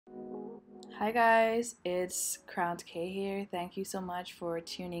Hi guys, it's Crowned K here. Thank you so much for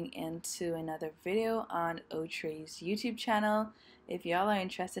tuning into another video on Outre's YouTube channel. If y'all are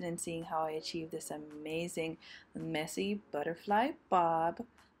interested in seeing how I achieved this amazing messy butterfly bob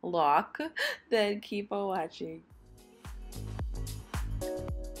lock, then keep on watching.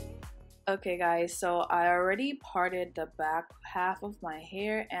 Okay guys, so I already parted the back half of my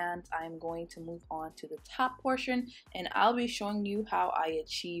hair and I'm going to move on to the top portion, and I'll be showing you how I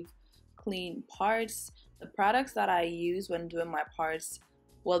achieve clean parts. The products that I use when doing my parts,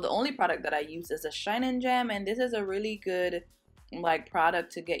 well, the only product that I use is a Shine and Jam, and this is a really good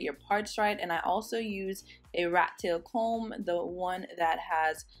product to get your parts right. And I also use a rat tail comb, the one that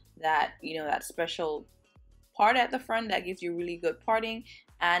has that, that special part at the front that gives you really good parting.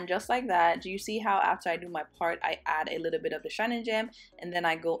 And just like that, do you see how after I do my part, I add a little bit of the Shine and Jam, and then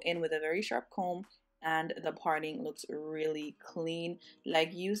I go in with a very sharp comb, and the parting looks really clean.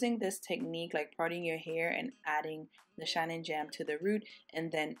 Like using this technique, like parting your hair and adding the Shine and Jam to the root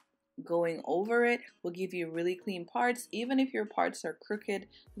and then going over it, will give you really clean parts. Even if your parts are crooked,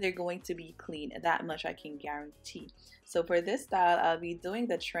 they're going to be clean. That much I can guarantee. So for this style, I'll be doing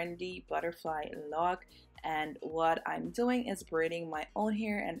the trendy butterfly lock, and what I'm doing is braiding my own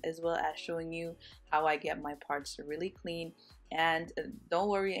hair, and as well as showing you how I get my parts really clean. And don't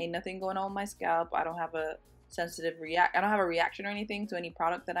worry, ain't nothing going on with my scalp. I don't have a reaction or anything to any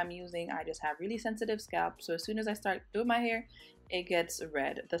product that I'm using. I just have really sensitive scalp, so as soon as I start doing my hair, it gets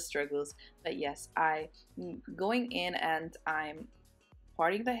red, the struggles. But yes, I'm going in and I'm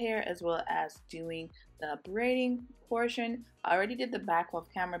parting the hair as well as doing the braiding portion. I already did the back off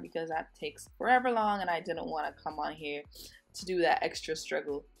camera because that takes forever long and I didn't want to come on here to do that extra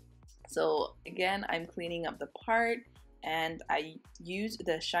struggle. So again, I'm cleaning up the part, and I use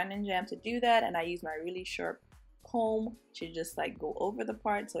the Shine and Jam to do that, and I use my really sharp comb to just go over the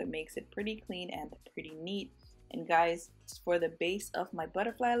part so it makes it pretty clean and pretty neat. And guys, for the base of my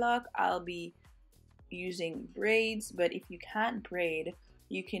butterfly lock, I'll be using braids, but if you can't braid,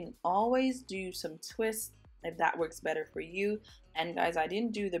 you can always do some twists if that works better for you. And guys, I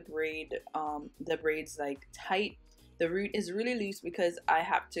didn't do the braids tight. The root is really loose because I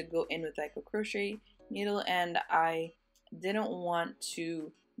have to go in with a crochet needle, and I didn't want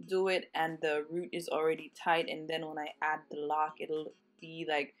to do it and the root is already tight, and then when I add the lock, it'll be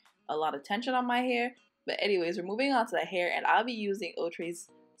a lot of tension on my hair. But anyways, we're moving on to the hair, and I'll be using Outre's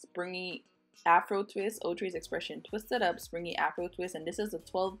Springy Afro Twist, Outre's X-Pression Twisted Up Springy Afro Twist, and this is a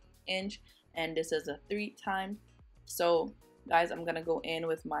 12-inch and this is a 3x. So guys, I'm gonna go in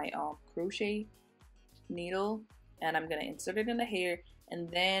with my crochet needle, and I'm gonna insert it in the hair,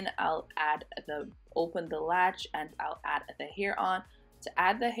 and then I'll open the latch and I'll add the hair on. To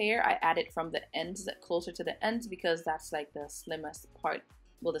add the hair, I add it from the ends, closer to the ends, because that's the slimmest part,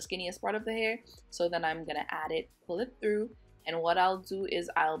 well, the skinniest part of the hair. So then I'm gonna add it, pull it through, and what I'll do is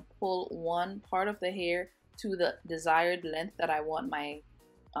I'll pull one part of the hair to the desired length that I want my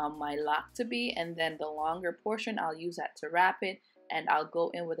lock to be, and then the longer portion I'll use that to wrap it, and I'll go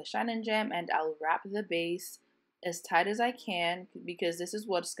in with a Shine and Jam and I'll wrap the base as tight as I can, because this is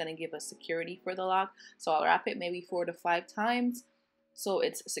what's going to give us security for the lock. So I'll wrap it maybe 4 to 5 times so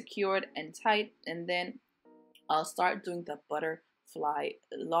it's secured and tight, and then I'll start doing the butterfly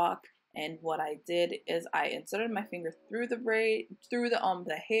lock. And what I did is I inserted my finger through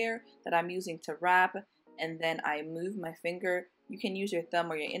the hair that I'm using to wrap, and then I move my finger. You can use your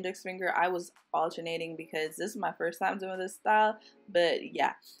thumb or your index finger. I was alternating because this is my first time doing this style, but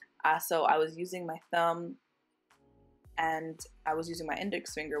yeah. So I was using my thumb and I was using my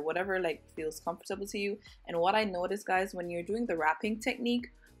index finger, whatever feels comfortable to you. And what I noticed, guys, when you're doing the wrapping technique,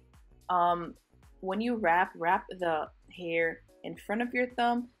 when you wrap the hair in front of your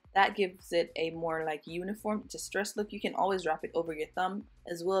thumb, that gives it a more uniform distressed look. You can always wrap it over your thumb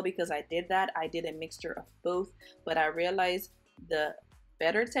as well, because I did that. I did a mixture of both, but I realized the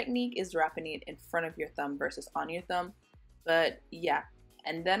better technique is wrapping it in front of your thumb versus on your thumb. But yeah,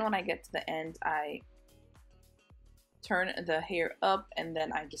 and then when I get to the end, I turn the hair up, and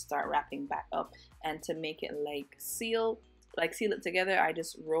then I just start wrapping back up. And to make it seal it together, I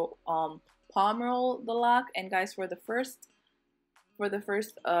just palm roll the lock. And guys, for the first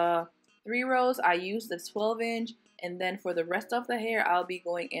 3 rows, I use the 12-inch, and then for the rest of the hair, I'll be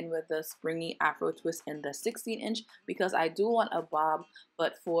going in with the Springy Afro Twist in the 16-inch, because I do want a bob,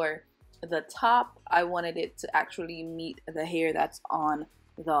 but for the top, I wanted it to actually meet the hair that's on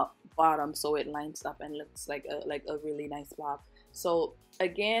the bottom, so it lines up and looks like a really nice bob. So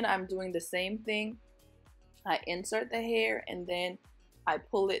again, I'm doing the same thing. I insert the hair and then I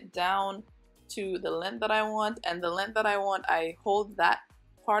pull it down to the length that I want, and the length that I want, I hold that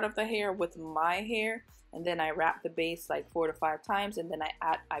part of the hair with my hair, and then I wrap the base like 4 to 5 times, and then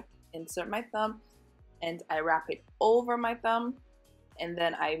I insert my thumb and I wrap it over my thumb, and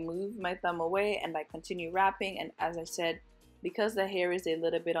then I move my thumb away and I continue wrapping. And as I said, because the hair is a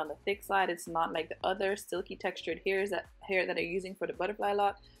little bit on the thick side, it's not like the other silky textured hair that I'm using for the butterfly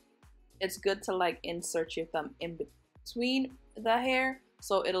lock. It's good to like insert your thumb in between the hair,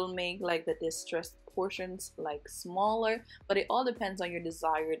 so it'll make like the distressed portions like smaller, but it all depends on your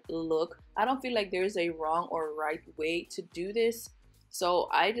desired look. I don't feel like there's a wrong or right way to do this, so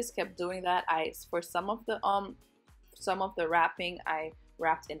I just kept doing that. For some of the wrapping, I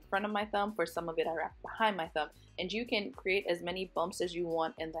wrapped in front of my thumb. For some of it, I wrapped behind my thumb. And you can create as many bumps as you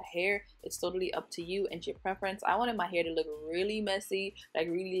want in the hair. It's totally up to you and your preference. I wanted my hair to look really messy, like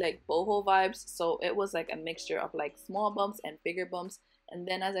really like boho vibes. So it was like a mixture of like small bumps and bigger bumps. And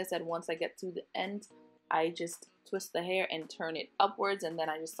then, as I said, once I get to the end, I just twist the hair and turn it upwards, and then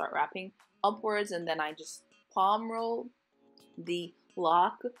I just start wrapping upwards, and then I just palm roll the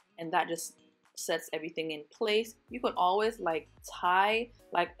lock, and that just sets everything in place. You can always like tie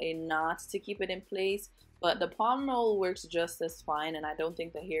like a knot to keep it in place, but the palm roll works just as fine, and I don't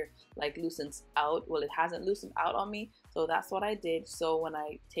think the hair like loosens out. Well, it hasn't loosened out on me, so that's what I did. So when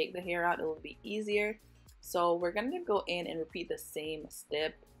I take the hair out, it will be easier. So we're gonna go in and repeat the same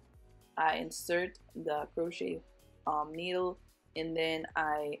step. I insert the crochet needle, and then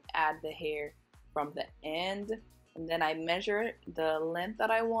I add the hair from the end, and then I measure the length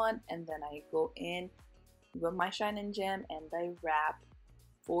that I want, and then I go in with my Shine Gem and I wrap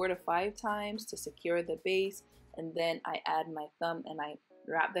 4 to 5 times to secure the base, and then I add my thumb and I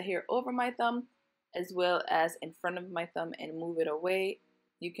wrap the hair over my thumb as well as in front of my thumb and move it away.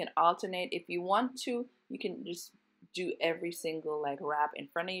 You can alternate if you want to. You can just do every single like wrap in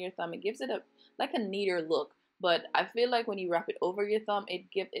front of your thumb. It gives it a neater look. But I feel like when you wrap it over your thumb, it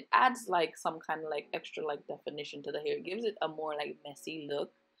adds like some kind of like extra like definition to the hair. It gives it a more like messy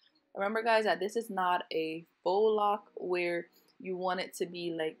look. Remember guys, that this is not a faux lock where you want it to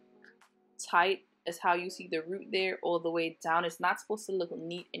be like tight as how you see the root there all the way down. It's not supposed to look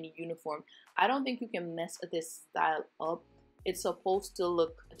neat and uniform. I don't think you can mess this style up. It's supposed to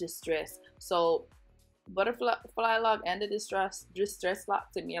look distressed. So butterfly lock and the distress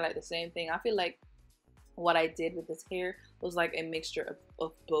lock to me are like the same thing. I feel like what I did with this hair was like a mixture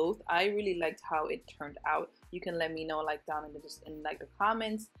of both. I really liked how it turned out. You can let me know like down in the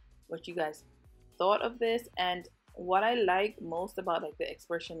comments what you guys thought of this. And what I like most about like the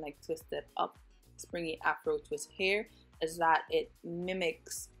X-Pression like Twisted Up Springy Afro Twist hair is that it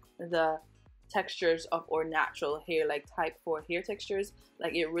mimics the textures of our natural hair, like type 4 hair textures.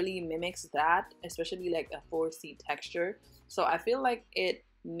 Like it really mimics that, especially like a 4C texture. So I feel like it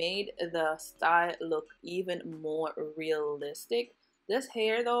made the style look even more realistic. This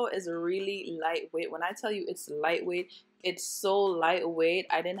hair though is really lightweight. When I tell you it's lightweight, it's so lightweight.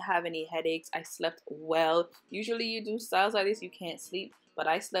 I didn't have any headaches. I slept well. Usually you do styles like this, you can't sleep, but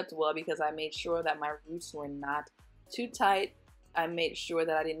I slept well because I made sure that my roots were not too tight. I made sure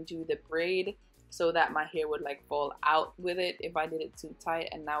that I didn't do the braid so that my hair would like fall out with it if I did it too tight,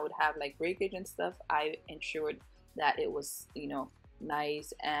 and I would have like breakage and stuff. I ensured that it was, you know,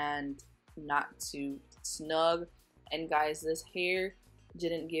 nice and not too snug. And guys, this hair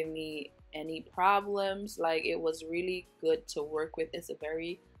didn't give me any problems. Like it was really good to work with. It's a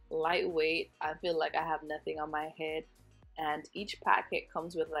very lightweight. I feel like I have nothing on my head, and each packet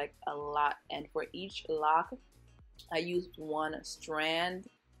comes with like a lot, and for each lock I used one strand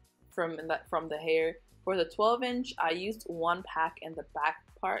from the hair. For the 12-inch I used one pack in the back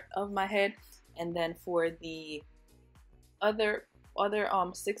part of my head, and then for the other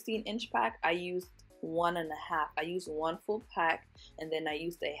 16-inch pack I used 1.5. I used one full pack, and then I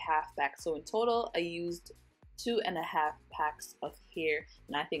used a half pack. So in total I used 2.5 packs of hair,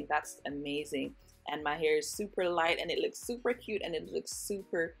 and I think that's amazing. And my hair is super light, and it looks super cute, and it looks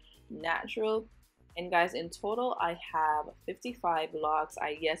super natural. And guys, in total I have 55 locks.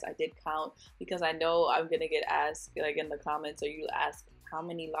 Yes, I did count because I know I'm gonna get asked like in the comments, or you'll ask how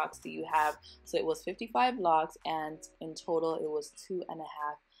many locks do you have. So it was 55 locks, and in total it was 2.5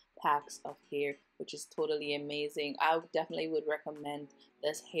 packs of hair, which is totally amazing. I definitely would recommend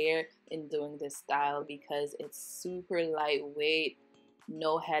this hair in doing this style because it's super lightweight,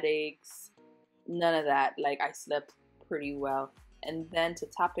 no headaches, none of that. Like I slept pretty well. And then to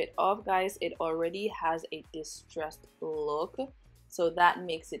top it off, guys, it already has a distressed look, so that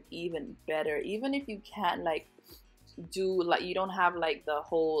makes it even better. Even if you can't like do like, you don't have like the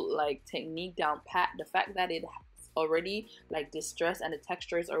whole like technique down pat, the fact that it already like distressed and the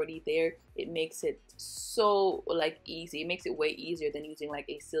texture is already there, it makes it so like easy. It makes it way easier than using like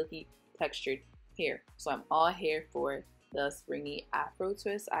a silky textured hair. So I'm all here for the Springy Afro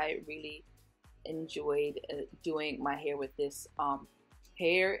Twist. I really enjoyed doing my hair with this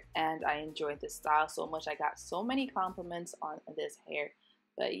hair, and I enjoyed the style so much. I got so many compliments on this hair.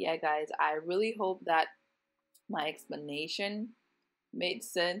 But yeah guys, I really hope that my explanation made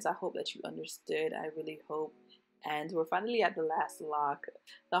sense. I hope that you understood. I really hope. And we're finally at the last lock.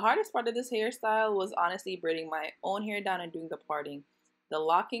 The hardest part of this hairstyle was honestly braiding my own hair down and doing the parting. The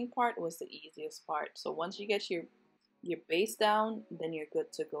locking part was the easiest part. So once you get your base down, then you're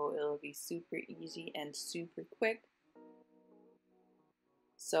good to go. It'll be super easy and super quick.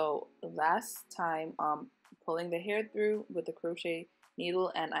 So last time, pulling the hair through with the crochet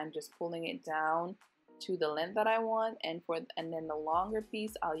needle, and I'm just pulling it down to the length that I want, and then the longer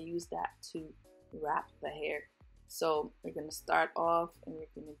piece, I'll use that to wrap the hair. So we're gonna start off and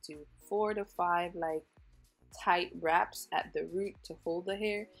we're gonna do 4 to 5 like tight wraps at the root to hold the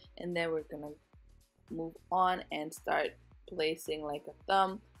hair, and then we're gonna move on and start placing like a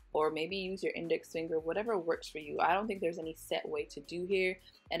thumb, or maybe use your index finger, whatever works for you. I don't think there's any set way to do here,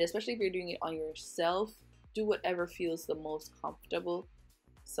 and especially if you're doing it on yourself, do whatever feels the most comfortable.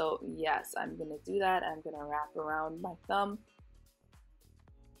 So yes, I'm gonna do that. I'm gonna wrap around my thumb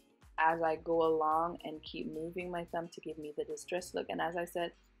as I go along and keep moving my thumb to give me the distressed look. And as I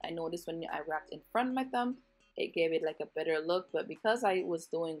said, I noticed when I wrapped in front of my thumb, it gave it like a better look. But because I was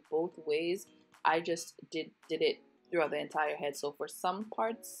doing both ways, I just did it throughout the entire head. So for some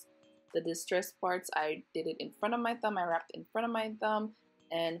parts, the distressed parts, I did it in front of my thumb. I wrapped in front of my thumb,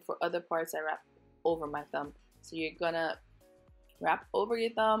 and for other parts, I wrapped over my thumb. So you're gonna wrap over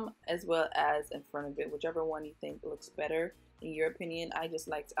your thumb as well as in front of it, whichever one you think looks better in your opinion. I just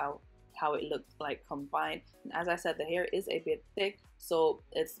liked how it looked like combined. And as I said, the hair is a bit thick, so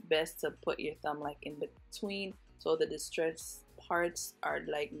it's best to put your thumb like in between, so the distressed parts are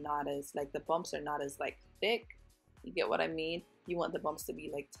like not as like, the bumps are not as like thick. You get what I mean? You want the bumps to be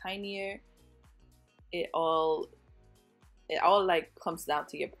like tinier. It all like comes down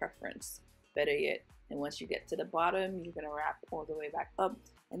to your preference, better yet. And once you get to the bottom, you're gonna wrap all the way back up,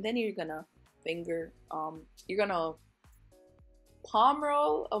 and then you're gonna you're gonna palm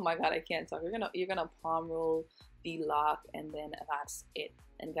roll. Oh my god, I can't talk. You're gonna palm roll the lock, and then that's it.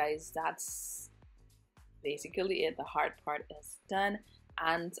 And guys, that's basically it. The hard part is done,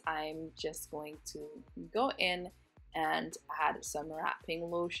 and I'm just going to go in and add some wrapping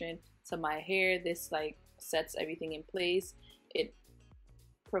lotion to my hair. This like sets everything in place. It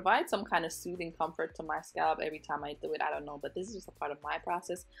provides some kind of soothing comfort to my scalp every time I do it. I don't know, but this is just a part of my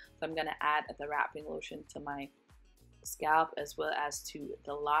process. So I'm gonna add the wrapping lotion to my scalp as well as to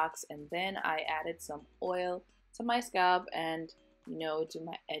the locks, and then I added some oil to my scalp and, you know, do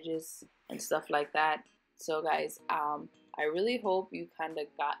my edges and stuff like that. So guys, I really hope you kind of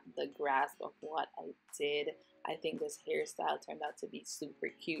got the grasp of what I did. I think this hairstyle turned out to be super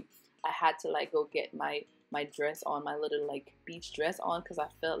cute. I had to like go get my dress on, my little like beach dress on, because I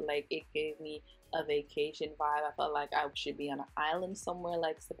felt like it gave me a vacation vibe. I felt like I should be on an island somewhere,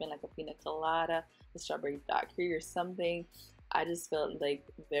 like sipping like a pina colada, a strawberry daiquiri or something. I just felt like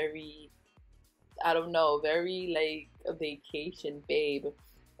very, I don't know, very like a vacation babe.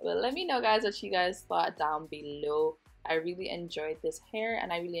 But let me know guys what you guys thought down below. I really enjoyed this hair,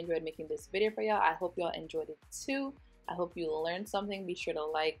 and I really enjoyed making this video for y'all. I hope y'all enjoyed it too. I hope you learned something. Be sure to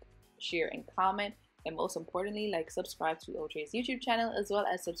like, share, and comment. And most importantly, like, subscribe to Outre's YouTube channel, as well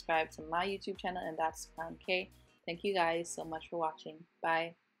as subscribe to my YouTube channel, and that's Crown K. Thank you guys so much for watching.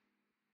 Bye.